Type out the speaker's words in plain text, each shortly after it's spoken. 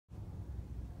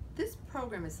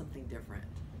program is something different.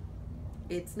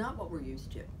 It's not what we're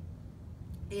used to.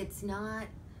 It's not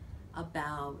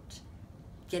about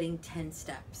getting 10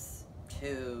 steps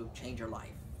to change your life,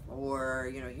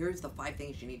 or here's the 5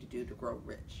 things you need to do to grow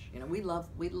rich. We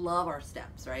love our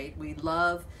steps, right? We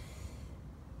love,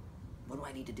 what do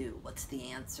I need to do? What's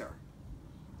the answer?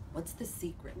 What's the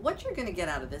secret? What you're going to get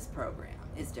out of this program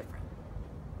is different.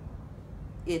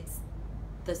 It's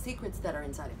the secrets that are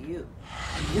inside of you.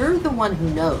 You're the one who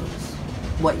knows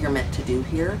what you're meant to do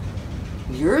here.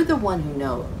 You're the one who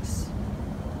knows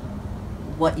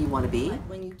what you want to be.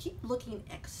 When you keep looking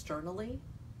externally,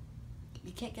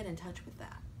 you can't get in touch with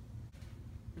that.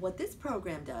 What this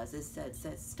program does is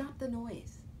says stop the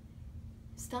noise.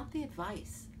 Stop the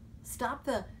advice. Stop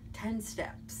the 10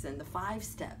 steps and the 5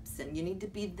 steps and you need to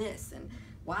be this and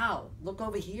wow, look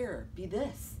over here, be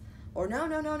this. Or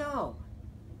no.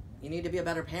 You need to be a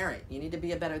better parent. You need to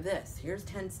be a better this. Here's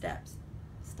 10 steps.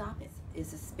 Stop it.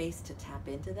 Is a space to tap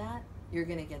into that. You're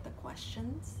going to get the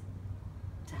questions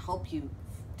to help you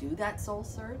do that soul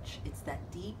search. It's that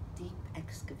deep, deep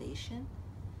excavation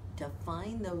to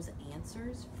find those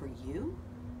answers for you,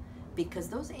 because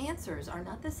those answers are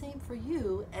not the same for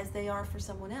you as they are for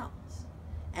someone else.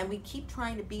 And we keep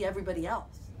trying to be everybody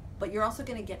else. But you're also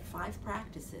going to get 5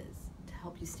 practices to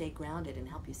help you stay grounded and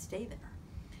help you stay there.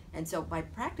 And so by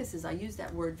practices, I use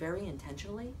that word very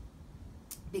intentionally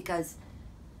because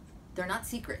they're not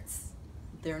secrets.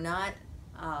 They're not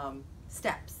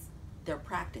steps. They're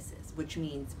practices, which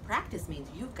means practice means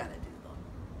you've got to do them.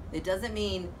 It doesn't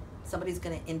mean somebody's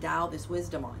going to endow this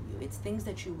wisdom on you. It's things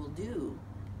that you will do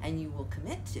and you will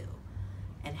commit to,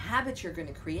 and habits you're going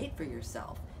to create for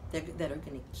yourself that are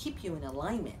going to keep you in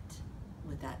alignment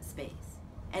with that space.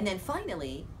 And then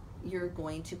finally, you're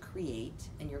going to create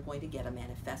and you're going to get a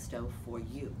manifesto for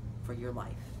you, for your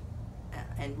life.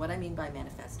 And what I mean by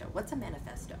manifesto, what's a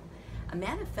manifesto? A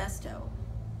manifesto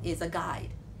is a guide.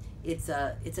 It's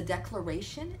a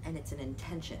declaration and it's an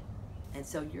intention. And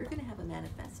so you're going to have a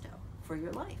manifesto for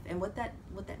your life. And what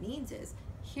that means is,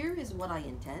 here is what I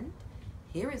intend.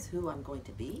 Here is who I'm going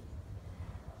to be.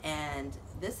 And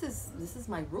this is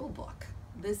my rule book.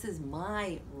 This is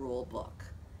my rule book.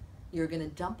 You're going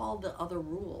to dump all the other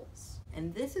rules.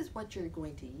 And this is what you're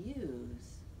going to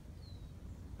use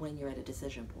when you're at a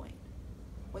decision point,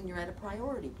 when you're at a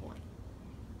priority point,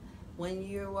 when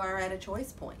you are at a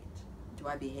choice point. Do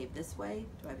I behave this way?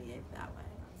 Do I behave that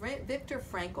way? Viktor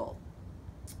Frankl,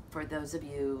 for those of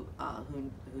you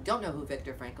who don't know who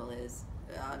Viktor Frankl is,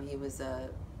 he was a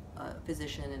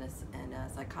physician and a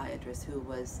psychiatrist who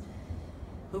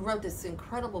wrote this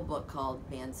incredible book called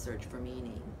Man's Search for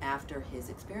Meaning after his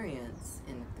experience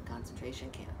in the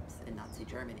concentration camps in Nazi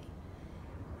Germany.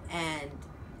 And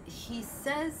he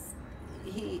says,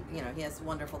 he has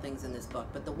wonderful things in this book,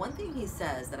 but the one thing he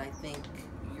says that I think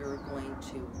you're going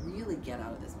to really get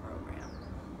out of this program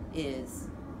is,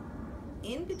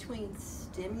 in between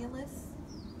stimulus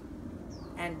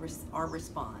and our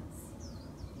response,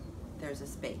 there's a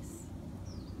space.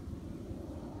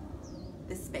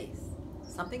 This space.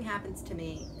 Something happens to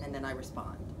me and then I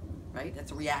respond, right?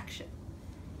 That's a reaction.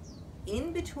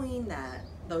 In between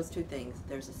those two things,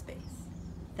 there's a space.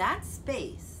 That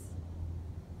space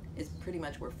is pretty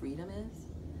much where freedom is,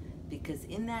 because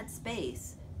in that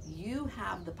space, you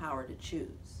have the power to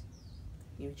choose.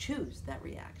 You choose that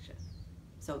reaction.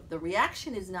 So the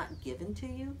reaction is not given to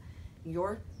you.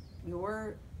 Your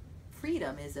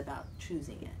freedom is about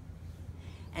choosing it.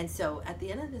 And so at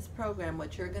the end of this program,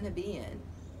 what you're going to be in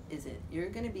is you're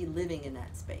going to be living in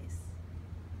that space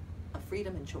of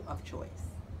freedom and of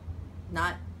choice,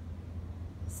 not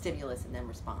stimulus and then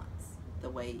response, the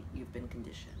way you've been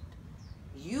conditioned.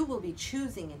 You will be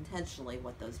choosing intentionally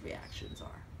what those reactions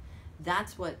are.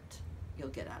 That's what you'll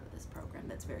get out of this program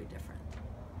that's very different.